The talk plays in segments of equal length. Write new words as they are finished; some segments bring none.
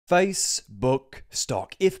Facebook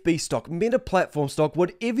stock, FB stock, Meta platform stock,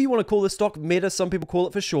 whatever you want to call this stock, Meta, some people call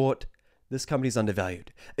it for short, this company's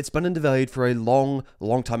undervalued. It's been undervalued for a long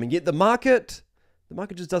time, and yet the market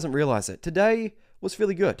just doesn't realize it. Today was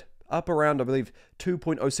fairly good, up around, I believe,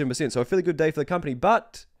 2.07%, so a fairly good day for the company,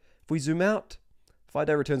 but if we zoom out,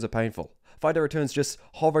 5-day returns are painful. 5-day returns just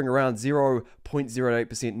hovering around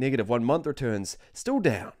 0.08% negative. 1 month returns still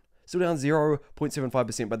down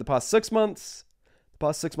 0.75%. But the past 6 months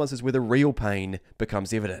is where the real pain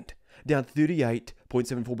becomes evident. Down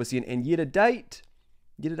 38.74%, and year to date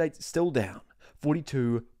still down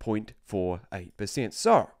 42.48%.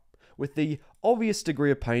 So, with the obvious degree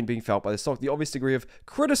of pain being felt by the stock, the obvious degree of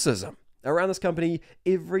criticism around this company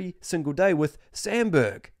every single day, with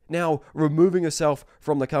Sandberg now removing herself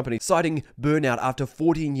from the company, citing burnout after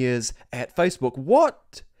 14 years at Facebook.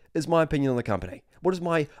 What is my opinion on the company? What is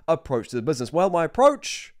my approach to the business? Well, my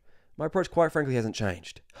approach quite frankly hasn't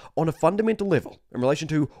changed. On a fundamental level, in relation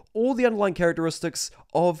to all the underlying characteristics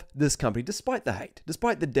of this company, despite the hate,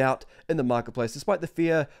 despite the doubt in the marketplace, despite the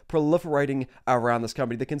fear proliferating around this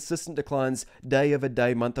company, the consistent declines day over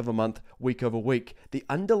day, month over month, week over week, the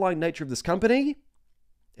underlying nature of this company,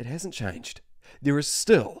 it hasn't changed. There is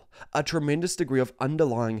still a tremendous degree of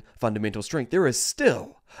underlying fundamental strength. There is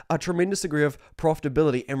still a tremendous degree of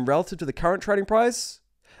profitability, and relative to the current trading price,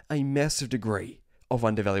 a massive degree of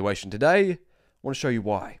undervaluation. Today, I want to show you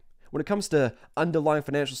why. When it comes to underlying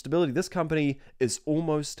financial stability, this company is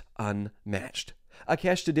almost unmatched. A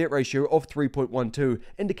cash to debt ratio of 3.12,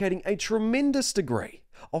 indicating a tremendous degree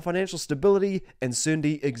of financial stability and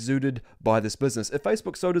certainty exuded by this business. If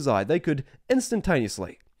Facebook so desired, they could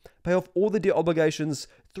instantaneously pay off all the debt obligations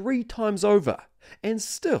 3 times over and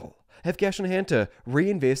still have cash on hand to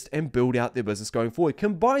reinvest and build out their business going forward.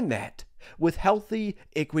 Combine that with healthy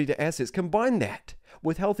equity to assets. Combine that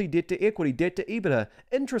with healthy debt to equity, debt to EBITDA,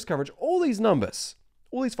 interest coverage. All these numbers,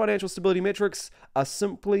 all these financial stability metrics are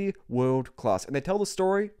simply world-class. And they tell the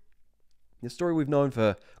story we've known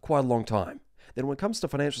for quite a long time, that when it comes to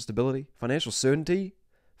financial stability, financial certainty,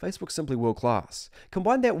 Facebook's simply world-class.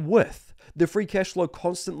 Combine that with the free cash flow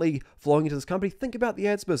constantly flowing into this company. Think about the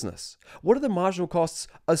ads business. What are the marginal costs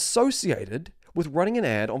associated with running an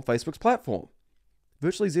ad on Facebook's platform?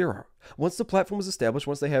 Virtually zero. Once the platform is established,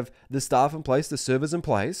 once they have the staff in place, the servers in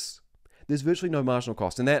place, there's virtually no marginal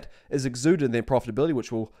cost. And that is exuded in their profitability,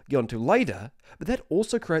 which we'll get onto later. But that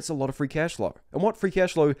also creates a lot of free cash flow. And what free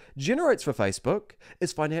cash flow generates for Facebook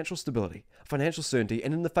is financial stability, financial certainty,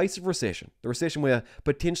 and in the face of recession, the recession we're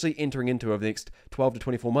potentially entering into over the next 12 to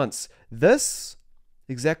 24 months, this is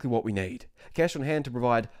exactly what we need. Cash on hand to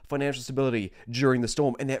provide financial stability during the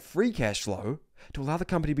storm, and that free cash flow to allow the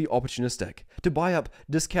company to be opportunistic, to buy up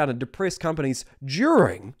discounted, depressed companies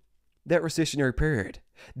during that recessionary period.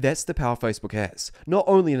 That's the power Facebook has, not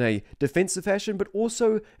only in a defensive fashion, but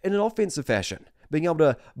also in an offensive fashion, being able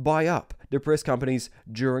to buy up depressed companies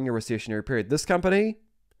during a recessionary period. This company,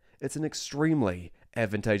 it's an extremely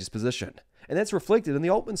advantageous position, and that's reflected in the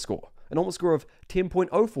Altman score, an Altman score of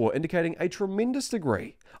 10.04, indicating a tremendous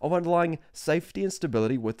degree of underlying safety and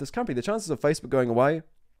stability with this company. The chances of Facebook going away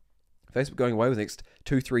within the next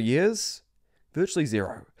 2-3 years, virtually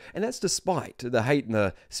zero. And that's despite the hate and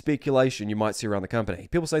the speculation you might see around the company.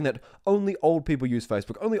 People saying that only old people use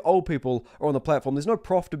Facebook, only old people are on the platform, there's no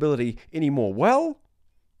profitability anymore. Well,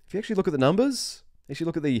 if you actually look at the numbers, actually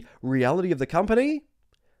look at the reality of the company,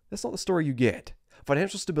 that's not the story you get.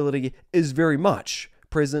 Financial stability is very much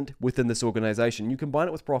present within this organization. You combine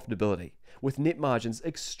it with profitability, with net margins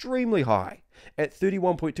extremely high. At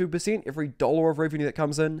 31.2%, every dollar of revenue that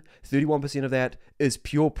comes in, 31% of that is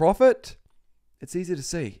pure profit. It's easy to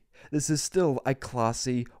see. This is still a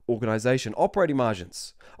classy organization. Operating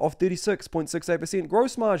margins of 36.68%,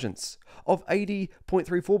 gross margins of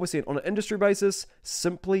 80.34% on an industry basis,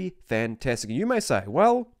 simply fantastic. And you may say,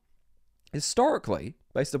 well, historically,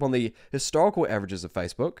 based upon the historical averages of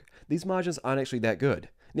Facebook, these margins aren't actually that good.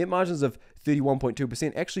 Net margins of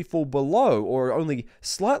 31.2% actually fall below or only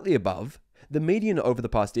slightly above the median over the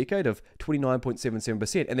past decade of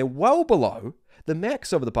 29.77%, and they're well below the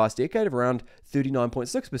max over the past decade of around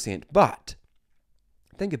 39.6%. But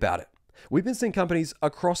think about it. We've been seeing companies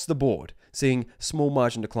across the board seeing small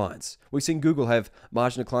margin declines. We've seen Google have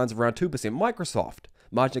margin declines of around 2%, Microsoft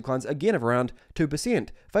margin declines again of around 2%.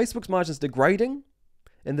 Facebook's margins degrading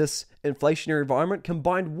in this inflationary environment,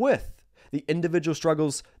 combined with the individual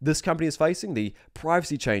struggles this company is facing, the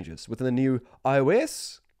privacy changes within the new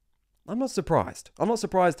iOS, I'm not surprised. I'm not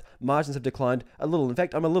surprised margins have declined a little. In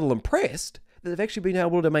fact, I'm a little impressed that they've actually been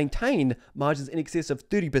able to maintain margins in excess of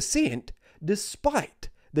 30% despite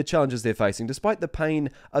the challenges they're facing, despite the pain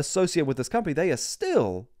associated with this company. They are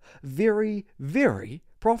still very, very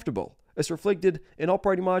profitable. It's reflected in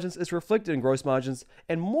operating margins, it's reflected in gross margins,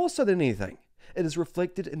 and more so than anything, it is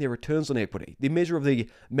reflected in their returns on equity, the measure of the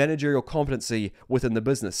managerial competency within the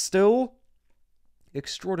business. Still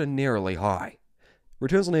extraordinarily high.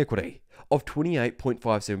 Returns on equity of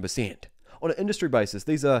 28.57%. On an industry basis,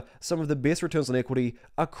 these are some of the best returns on equity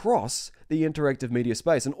across the interactive media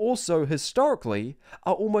space, and also historically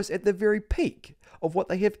are almost at the very peak of what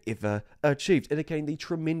they have ever achieved, indicating the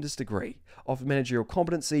tremendous degree of managerial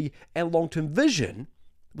competency and long-term vision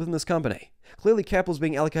within this company. Clearly, capital is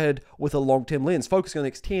being allocated with a long-term lens, focusing on the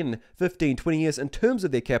next 10, 15, 20 years in terms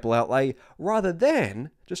of their capital outlay, rather than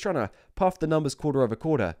just trying to puff the numbers quarter over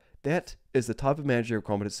quarter. That is the type of managerial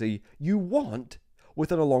competency you want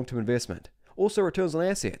within a long-term investment. Also, returns on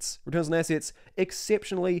assets. Returns on assets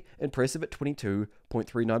exceptionally impressive at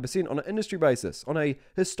 22.39% on an industry basis. On a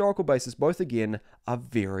historical basis, both again are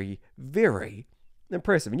very, very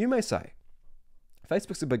impressive. And you may say,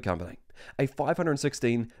 Facebook's a big company, a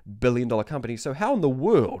 $516 billion company, so how in the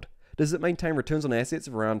world does it maintain returns on assets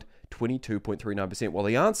of around 22.39%? Well,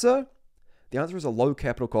 the answer is a low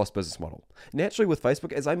capital cost business model. Naturally, with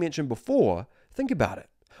Facebook, as I mentioned before, think about it.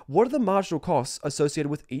 What are the marginal costs associated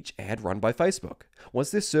with each ad run by Facebook?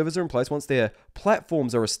 Once their servers are in place, once their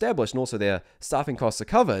platforms are established, and also their staffing costs are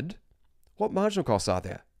covered, what marginal costs are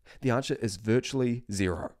there? The answer is virtually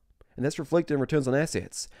zero. And that's reflected in returns on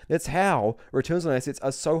assets. That's how returns on assets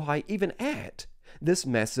are so high even at this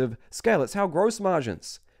massive scale. It's how gross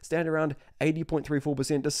margins stand around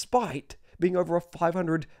 80.34% despite being over a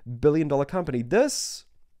 $500 billion company. This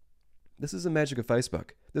is the magic of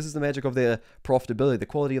Facebook. This is the magic of their profitability, the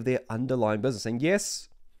quality of their underlying business. And yes,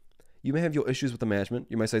 you may have your issues with the management.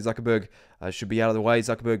 You may say Zuckerberg should be out of the way.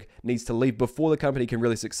 Zuckerberg needs to leave before the company can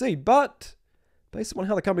really succeed. But based on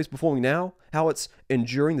how the company's performing now, how it's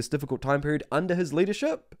enduring this difficult time period under his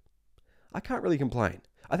leadership, I can't really complain.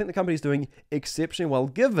 I think the company's doing exceptionally well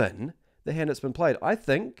given the hand it's been played. I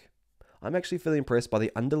think I'm actually fairly impressed by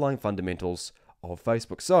the underlying fundamentals of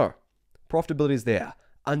Facebook. So, profitability is there,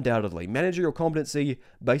 undoubtedly. Managerial competency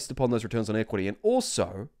based upon those returns on equity, and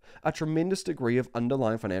also a tremendous degree of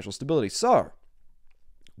underlying financial stability. So,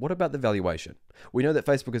 what about the valuation? We know that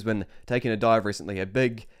Facebook has been taking a dive recently, a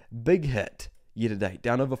big hit year to date,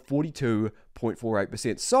 down over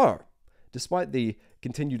 42.48%. So, despite the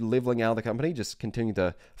continued leveling out of the company, just continuing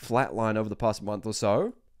to flatline over the past month or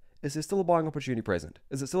so, is there still a buying opportunity present?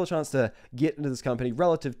 Is there still a chance to get into this company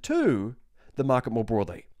relative to the market more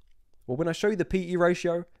broadly? Well, when I show you the PE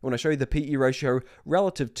ratio,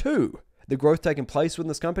 relative to the growth taking place within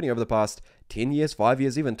this company over the past 10 years, 5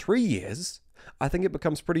 years, even 3 years, I think it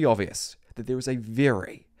becomes pretty obvious that there is a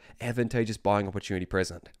very advantageous buying opportunity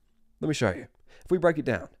present. Let me show you. If we break it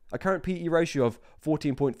down, a current PE ratio of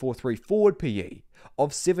 14.43, forward PE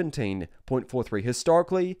of 17.43.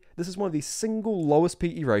 Historically, this is one of the single lowest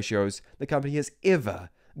PE ratios the company has ever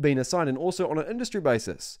been assigned, and also on an industry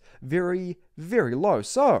basis, very, very low.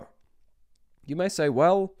 So, you may say,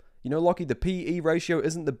 well, Lockie, the PE ratio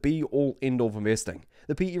isn't the be-all, end-all of investing.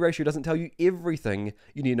 The PE ratio doesn't tell you everything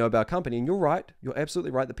you need to know about a company, and you're right. You're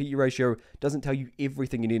absolutely right. The PE ratio doesn't tell you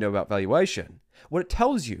everything you need to know about valuation. What it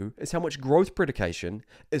tells you is how much growth predication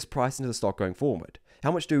is priced into the stock going forward.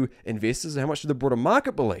 How much do investors and how much do the broader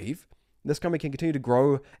market believe this company can continue to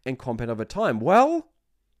grow and compound over time? Well,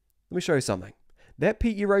 let me show you something. That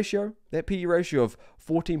PE ratio of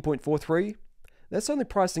 14.43, that's only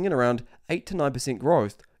pricing in around 8 to 9%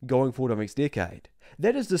 growth going forward over the next decade.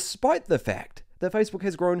 That is despite the fact that Facebook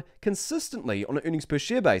has grown consistently on an earnings per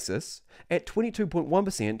share basis at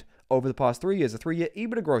 22.1% over the past 3 years, a 3-year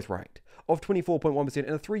EBITDA growth rate of 24.1%, and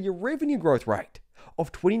a 3-year revenue growth rate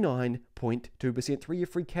of 29.2%, 3-year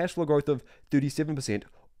free cash flow growth of 37%,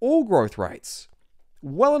 all growth rates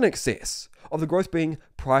well in excess of the growth being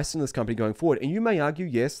priced in this company going forward. And you may argue,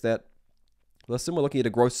 yes, that listen, we're looking at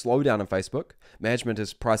a growth slowdown in Facebook. Management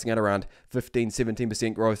is pricing out around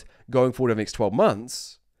 15-17% growth going forward over the next 12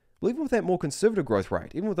 months. But even with that more conservative growth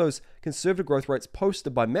rate, even with those conservative growth rates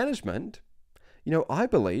posted by management, I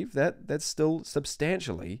believe that that's still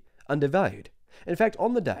substantially undervalued. In fact,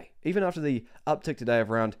 on the day, even after the uptick today of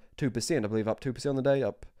around 2%, I believe up 2% on the day,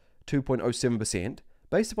 up 2.07%,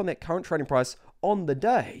 based upon that current trading price on the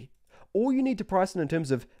day, all you need to price in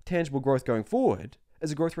terms of tangible growth going forward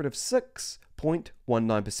is a growth rate of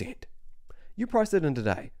 6.19%. You price that in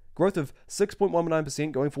today. Growth of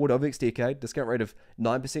 6.19% going forward over the next decade, discount rate of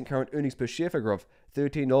 9%, current earnings per share figure of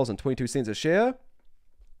 $13.22 a share.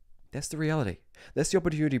 That's the reality. That's the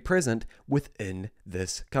opportunity present within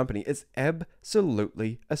this company. It's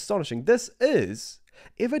absolutely astonishing. This is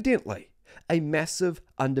evidently a massive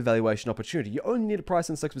undervaluation opportunity. You only need a price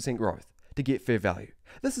in 6% growth to get fair value.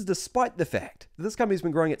 This is despite the fact that this company has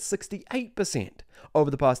been growing at 68% over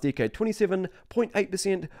the past decade,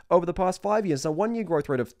 27.8% over the past 5 years, a 1-year growth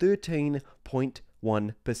rate of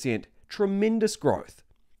 13.1%. Tremendous growth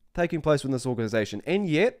taking place within this organization, and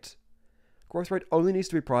yet growth rate only needs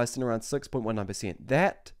to be priced in around 6.19%.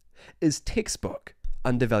 That is textbook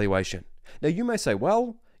undervaluation. Now you may say,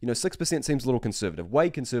 well, 6% seems a little conservative, way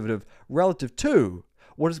conservative relative to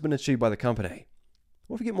what has been achieved by the company.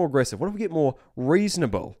 What if we get more aggressive? What if we get more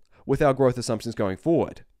reasonable with our growth assumptions going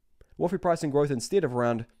forward? What if we price in growth instead of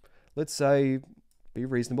around, let's say, be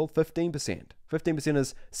reasonable, 15%? 15%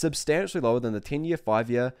 is substantially lower than the 10-year,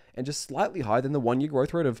 5-year, and just slightly higher than the 1-year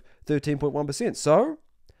growth rate of 13.1%. So,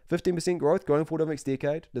 15% growth going forward over the next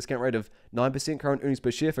decade, discount rate of 9%, current earnings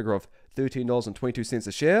per share figure of $13.22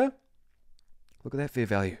 a share. Look at that fair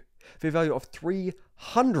value. Fair value of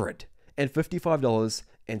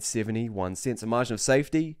 $355.71. A margin of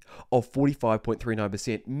safety of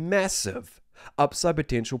 45.39%. Massive upside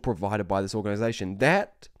potential provided by this organization.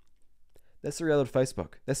 That's the reality of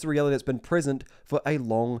Facebook. That's the reality that's been present for a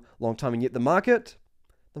long, long time. And yet the market's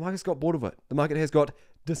got bored of it. The market has got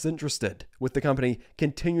disinterested with the company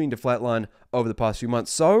continuing to flatline over the past few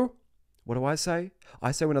months. So, what do I say?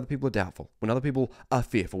 I say when other people are doubtful, when other people are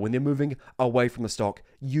fearful, when they're moving away from the stock,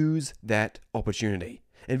 use that opportunity.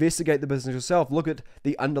 Investigate the business yourself. Look at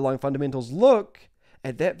the underlying fundamentals. Look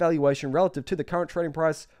at that valuation relative to the current trading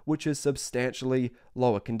price, which is substantially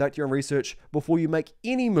lower. Conduct your own research before you make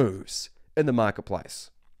any moves in the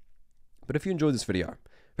marketplace. But if you enjoyed this video,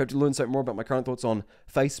 perhaps you learn something more about my current thoughts on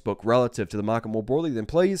Facebook relative to the market more broadly, then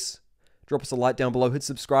please drop us a like down below. Hit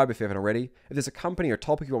subscribe if you haven't already. If there's a company or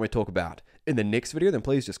topic you want me to talk about in the next video, then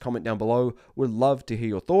please just comment down below. We'd love to hear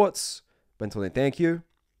your thoughts. But until then, thank you.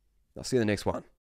 I'll see you in the next one.